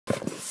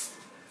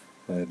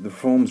The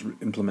reforms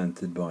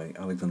implemented by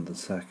Alexander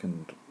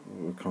II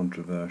were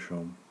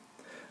controversial.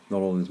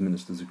 Not all his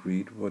ministers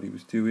agreed with what he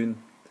was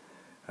doing.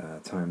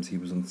 At times he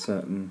was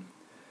uncertain,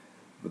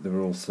 but there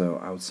were also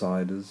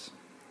outsiders,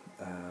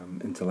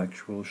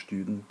 intellectual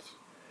students,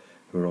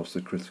 who were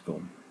also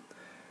critical.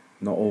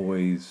 Not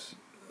always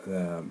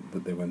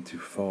that they went too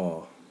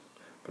far,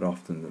 but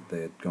often that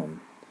they had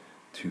gone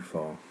too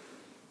far.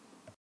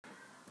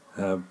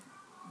 The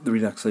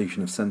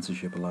relaxation of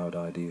censorship allowed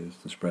ideas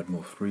to spread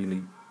more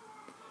freely.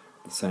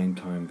 At the same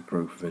time, the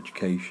growth of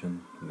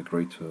education and the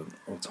greater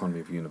autonomy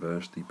of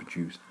university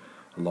produced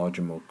a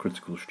larger, more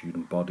critical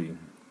student body.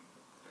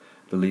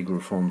 The legal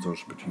reforms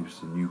also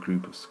produced a new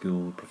group of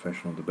skilled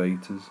professional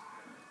debaters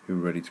who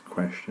were ready to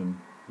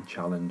question and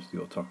challenge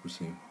the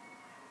autocracy.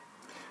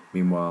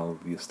 Meanwhile,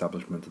 the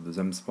establishment of the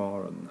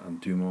Zemstvor and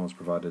Dumas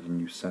provided a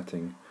new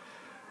setting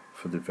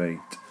for debate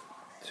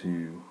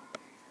in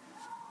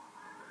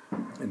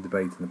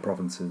the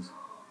provinces.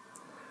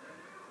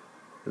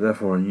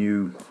 Therefore, a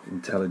new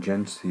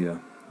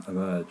intelligentsia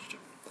emerged.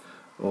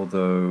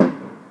 Although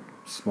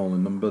small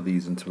in number,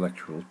 these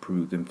intellectuals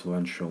proved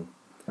influential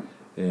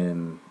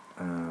in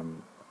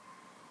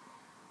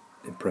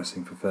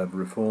pressing for further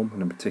reform,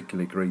 and in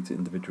particular greater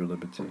individual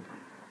liberty.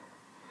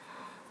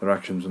 Their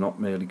actions were not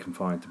merely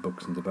confined to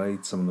books and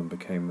debates. Some of them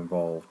became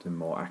involved in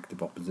more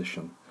active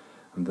opposition,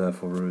 and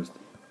therefore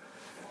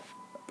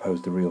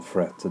posed a real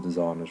threat to the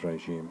Tsar's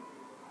regime.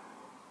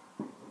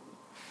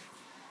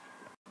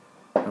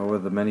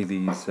 However, many of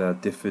these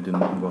differed in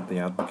what they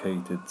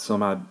advocated.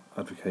 Some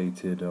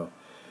advocated or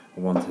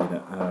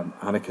wanted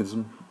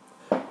anarchism.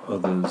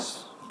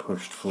 Others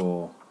pushed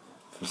for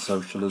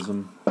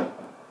socialism.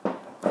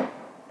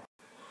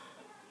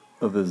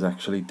 Others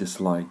actually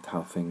disliked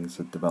how things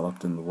had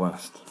developed in the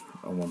West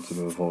and wanted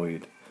to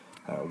avoid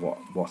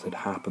what had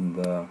happened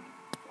there.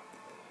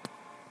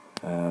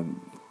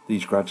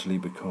 These gradually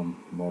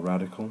become more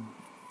radical,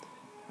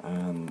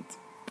 and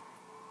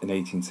in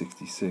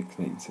 1866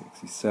 and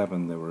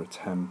 1867 there were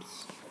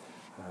attempts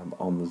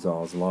on the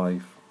Tsar's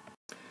life.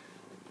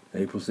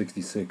 In April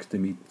 1966,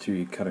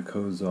 Dmitry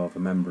Karakozov, a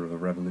member of a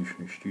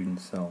revolutionary student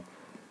cell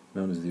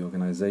known as the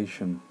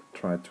Organization,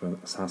 tried to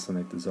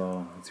assassinate the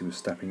Tsar as he was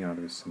stepping out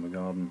of his summer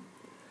garden.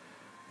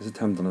 This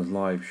attempt on his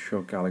life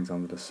shook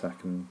Alexander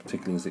II,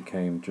 particularly as it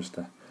came just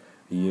a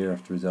year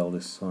after his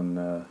eldest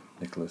son,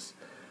 Nicholas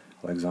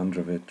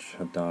Alexandrovich,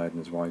 had died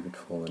and his wife had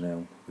fallen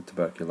ill with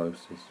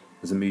tuberculosis.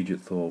 His immediate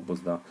thought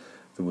was that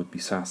the would-be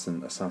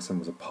assassin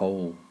was a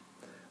Pole.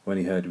 When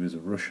he heard he was a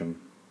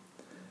Russian,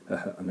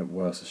 and at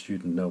worst a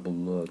student noble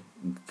blood,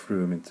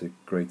 threw him into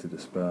greater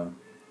despair.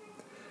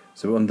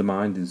 So it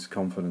undermined his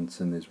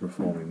confidence in his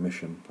reforming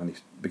mission, and he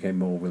became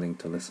more willing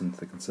to listen to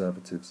the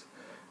conservatives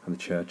and the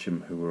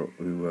churchmen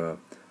who were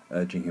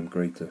urging him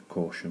greater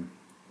caution.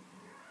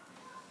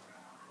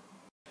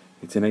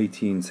 It's in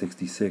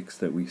 1866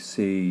 that we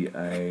see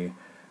a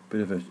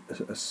bit of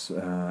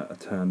a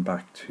turn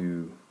back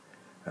to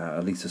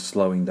at least a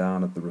slowing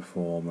down of the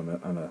reform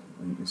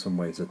and in some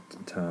ways a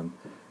turn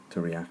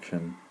to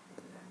reaction.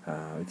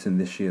 It's in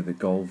this year that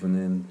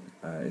Golvanin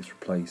is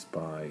replaced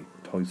by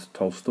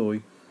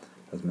Tolstoy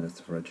as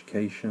Minister for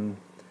Education.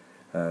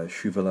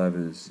 Shuvalev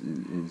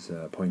is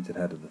appointed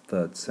head of the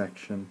third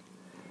section.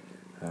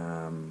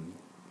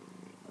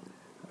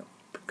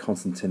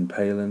 Konstantin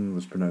Palin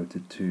was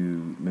promoted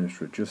to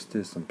Minister of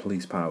Justice, and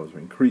police powers were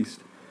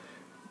increased.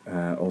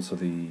 Also,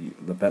 the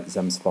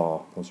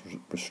Zemstvor was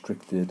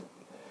restricted,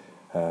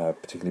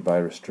 particularly by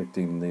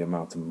restricting the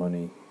amount of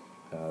money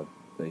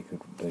they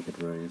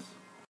could raise.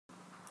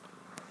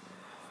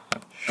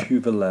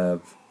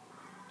 Shuvalev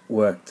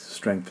worked to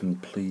strengthen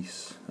the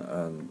police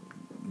and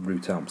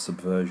root out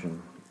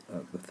subversion.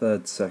 The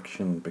third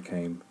section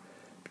became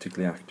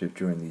particularly active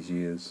during these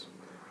years.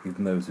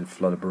 Even those who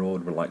fled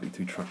abroad were likely to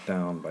be tracked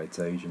down by its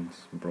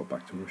agents and brought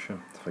back to Russia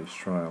to face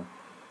trial.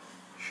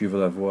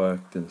 Shuvalev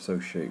worked and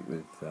associated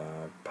with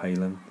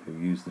Palin, who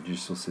used the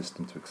judicial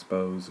system to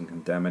expose and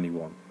condemn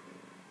anyone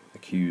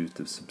accused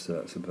of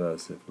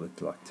subversive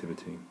political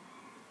activity.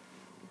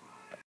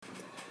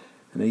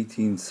 In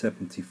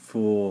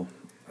 1874,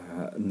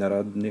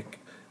 Narodnik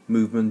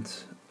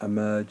movement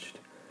emerged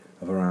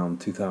of around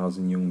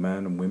 2,000 young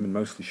men and women,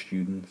 mostly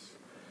students.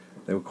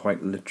 They were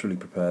quite literally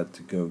prepared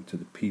to go to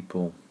the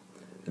people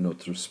in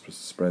order to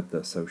spread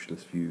their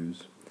socialist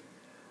views.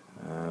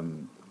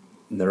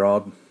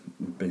 Narod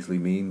basically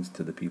means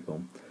to the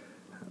people.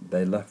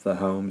 They left their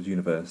homes,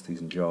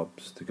 universities and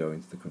jobs to go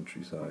into the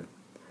countryside.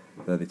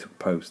 There they took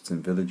posts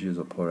in villages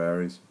or poor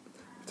areas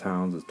of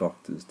towns as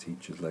doctors,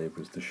 teachers,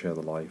 labourers to share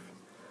the life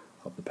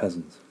of the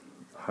peasants.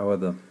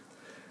 However,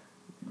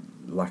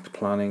 lacked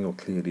planning or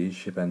clear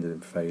leadership ended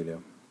in failure.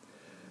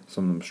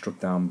 Some of them struck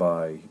down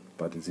by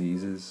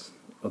diseases.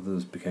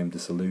 Others became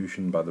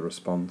disillusioned by the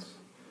response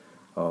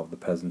of the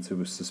peasants who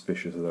were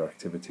suspicious of their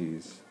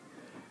activities.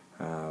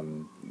 A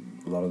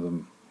lot of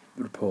them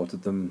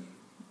reported them,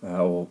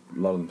 or a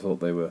lot of them thought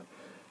they were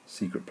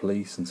secret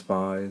police and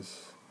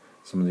spies.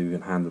 Some of them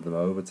even handed them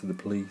over to the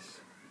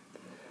police.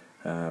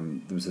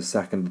 There was a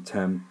second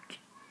attempt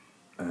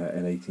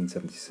in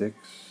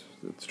 1876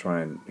 to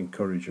try and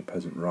encourage a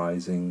peasant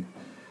rising,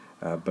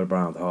 but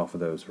around half of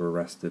those were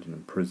arrested and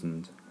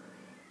imprisoned,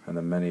 and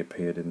then many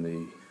appeared in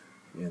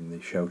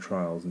the show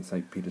trials in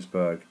St.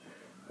 Petersburg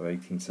of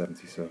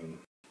 1877.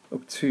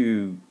 Up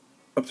to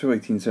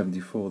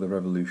 1874, the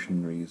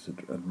revolutionaries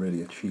had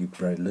really achieved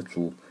very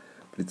little,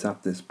 but it's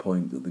at this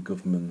point that the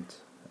government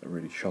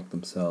really shot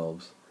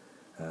themselves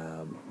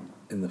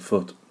in the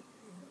foot.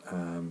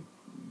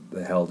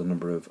 They held a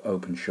number of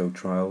open show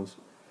trials,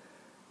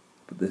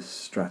 but this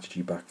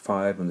strategy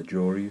backfired when the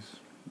juries,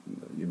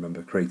 you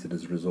remember, created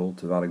as a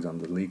result of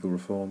Alexander's legal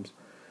reforms,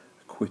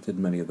 acquitted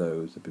many of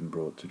those that had been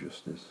brought to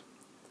justice.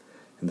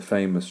 In the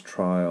famous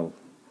trial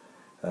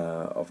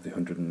of the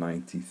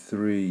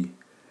 153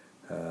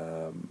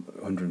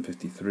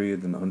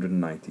 and then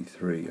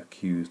 193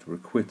 accused were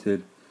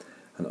acquitted,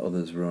 and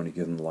others were only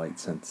given light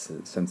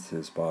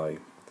sentences by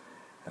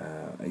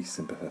a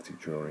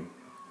sympathetic jury.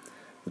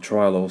 The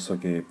trial also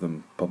gave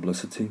them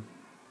publicity,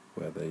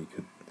 where they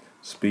could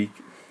speak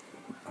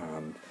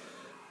and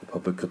the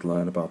public could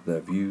learn about their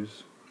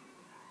views.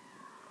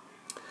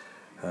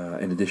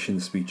 In addition,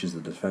 the speeches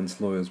of the defence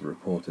lawyers were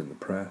reported in the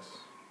press.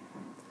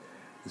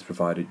 This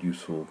provided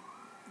useful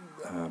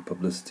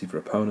publicity for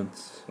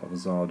opponents of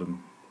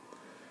Tsardom.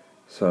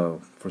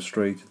 So,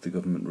 frustrated, the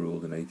government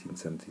ruled in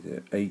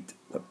 1878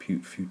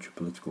 that future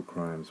political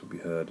crimes would be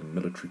heard in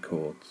military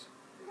courts.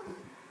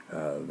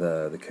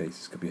 There, the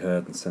cases could be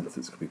heard and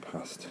sentences could be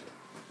passed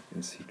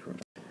in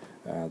secret.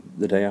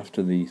 The day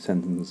after the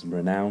sentences were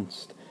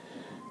announced,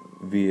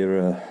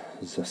 Vera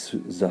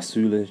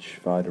Zasulich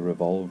fired a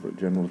revolver at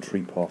General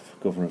Trepov,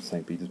 governor of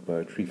St.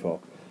 Petersburg. Trepov,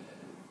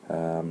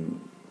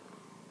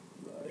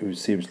 who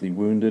was seriously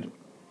wounded.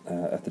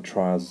 At the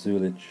trial,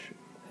 Zulich,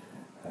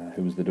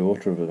 who was the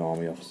daughter of an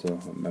army officer,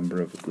 a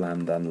member of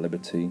Land and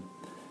Liberty,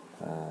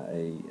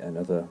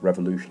 another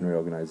revolutionary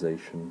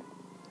organisation,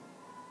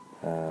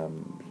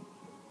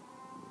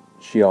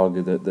 she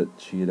argued that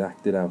she had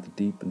acted out a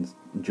deep and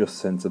just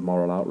sense of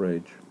moral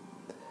outrage.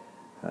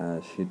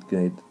 She had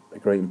made a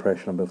great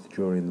impression on both the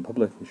jury and the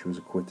public, and she was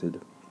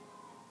acquitted.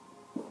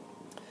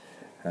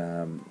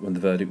 When the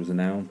verdict was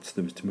announced,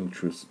 there was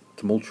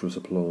tumultuous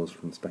applause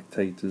from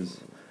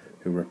spectators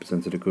who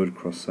represented a good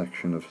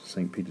cross-section of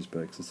St.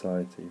 Petersburg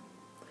society.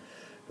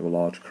 There were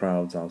large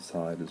crowds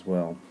outside as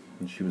well,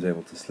 and she was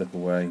able to slip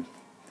away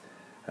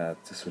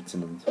to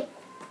Switzerland.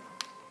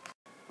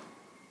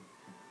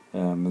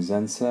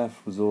 Mazentsev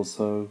was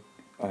also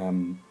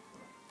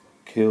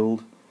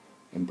killed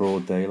in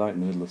broad daylight in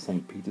the middle of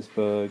St.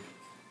 Petersburg.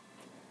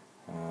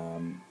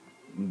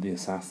 The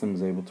assassin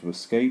was able to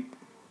escape.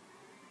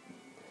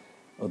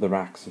 Other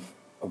acts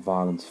of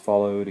violence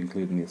followed,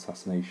 including the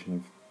assassination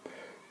of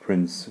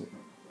Prince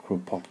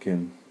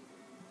Kropotkin,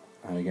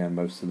 and again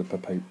most of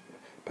the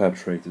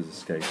perpetrators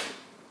escaped.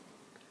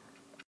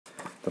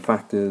 The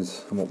fact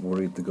is, and what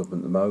worried the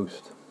government the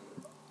most,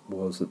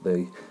 was that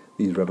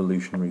these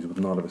revolutionaries would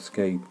not have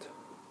escaped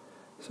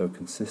so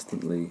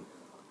consistently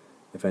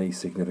if any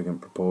significant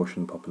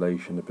proportion of the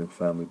population had been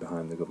firmly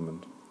behind the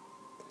government.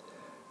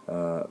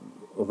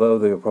 Although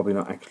they were probably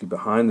not actually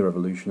behind the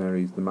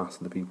revolutionaries, the mass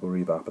of the people were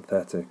either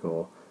apathetic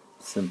or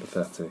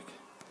sympathetic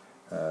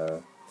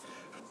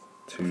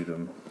to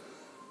them.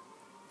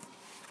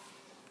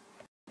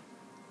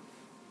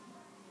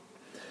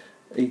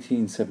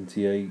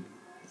 1878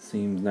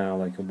 seems now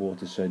like a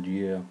watershed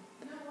year.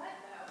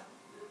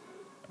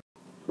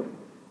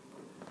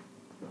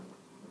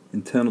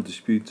 Internal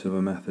disputes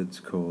over methods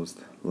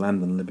caused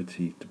Land and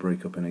Liberty to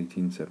break up in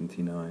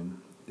 1879.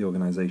 The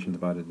organisation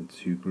divided into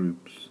two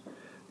groups,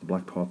 the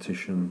Black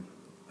Partition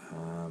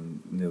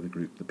and the other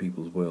group, the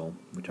People's Will,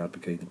 which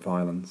advocated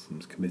violence and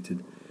was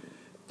committed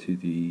to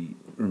the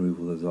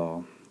removal of the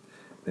Tsar.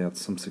 They had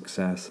some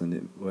success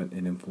in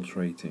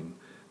infiltrating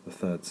the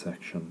third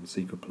section,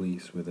 secret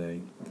police with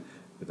a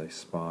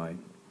spy.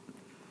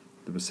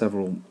 There were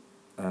several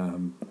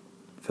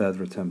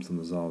further attempts on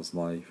the Tsar's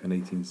life. In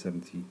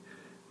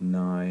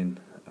 1879,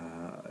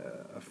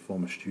 a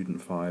former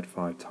student fired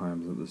 5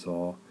 times at the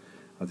Tsar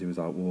as he was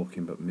out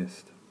walking but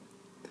missed.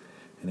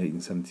 In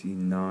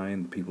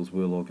 1879, the People's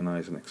Will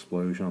organised an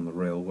explosion on the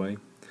railway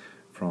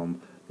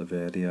from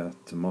Levadia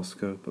to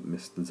Moscow but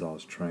missed the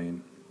Tsar's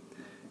train.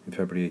 In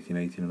February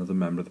 1818, another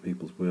member of the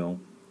People's Will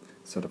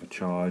set up a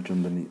charge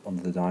under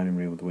the dining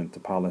room of the Winter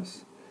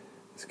Palace.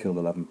 This killed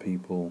 11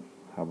 people.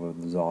 However,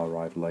 the Tsar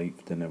arrived late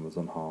for dinner and was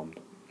unharmed.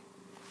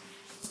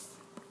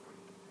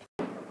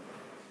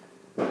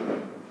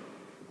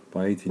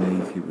 By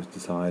 1880, it was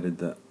decided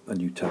that a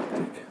new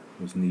tactic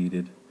was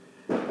needed,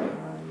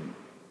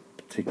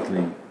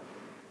 particularly to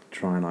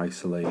try and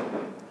isolate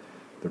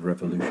the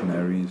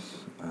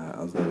revolutionaries,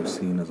 as they were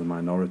seen as a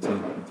minority.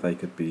 If they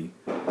could be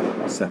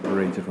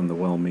separated from the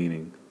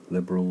well-meaning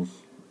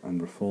liberals and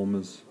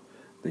reformers,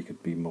 they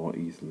could be more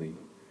easily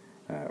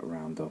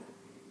round up.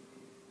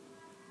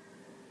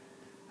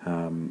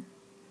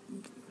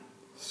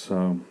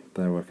 So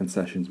there were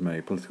concessions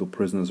made. Political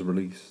prisoners were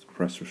released,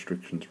 press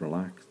restrictions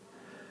relaxed.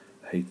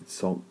 The hated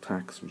salt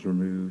tax was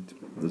removed.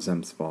 The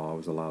Zemstva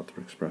was allowed to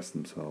express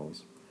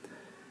themselves.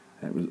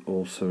 It was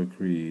also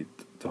agreed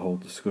to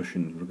hold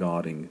discussions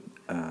regarding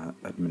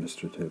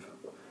administrative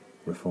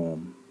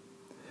reform.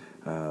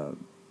 A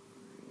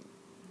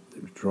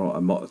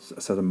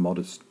set of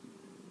modest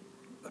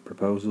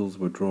proposals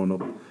were drawn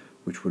up,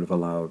 which would have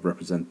allowed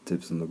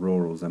representatives in the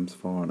rural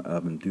Zemstva and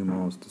urban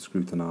dumas to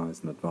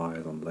scrutinise and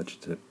advise on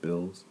legislative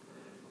bills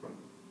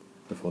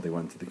before they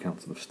went to the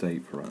Council of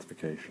State for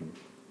ratification.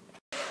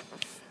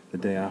 The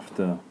day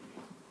after,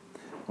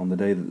 on the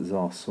day that the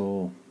Tsar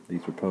saw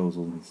these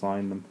proposals and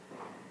signed them,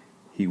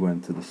 he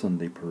went to the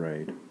Sunday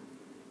parade.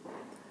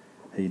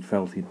 He'd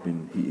felt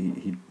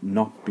he'd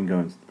not been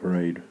going to the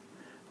parade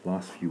the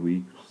last few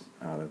weeks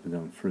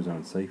for his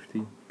own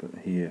safety, but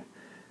here,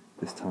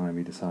 this time,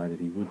 he decided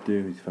he would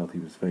do. He felt he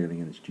was failing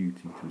in his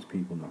duty to his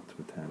people not to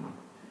attend.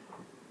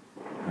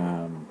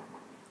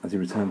 As he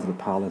returned to the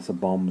palace, a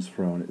bomb was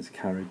thrown at his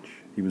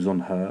carriage. He was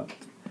unhurt,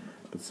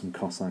 but some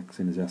Cossacks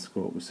in his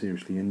escort were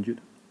seriously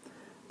injured.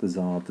 The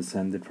Tsar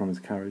descended from his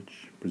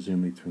carriage,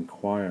 presumably to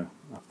inquire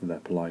after their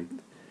plight.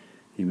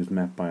 He was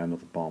met by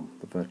another bomb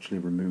that virtually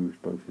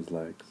removed both his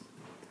legs.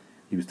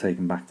 He was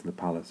taken back to the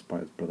palace by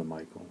his brother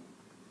Michael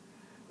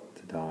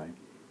to die.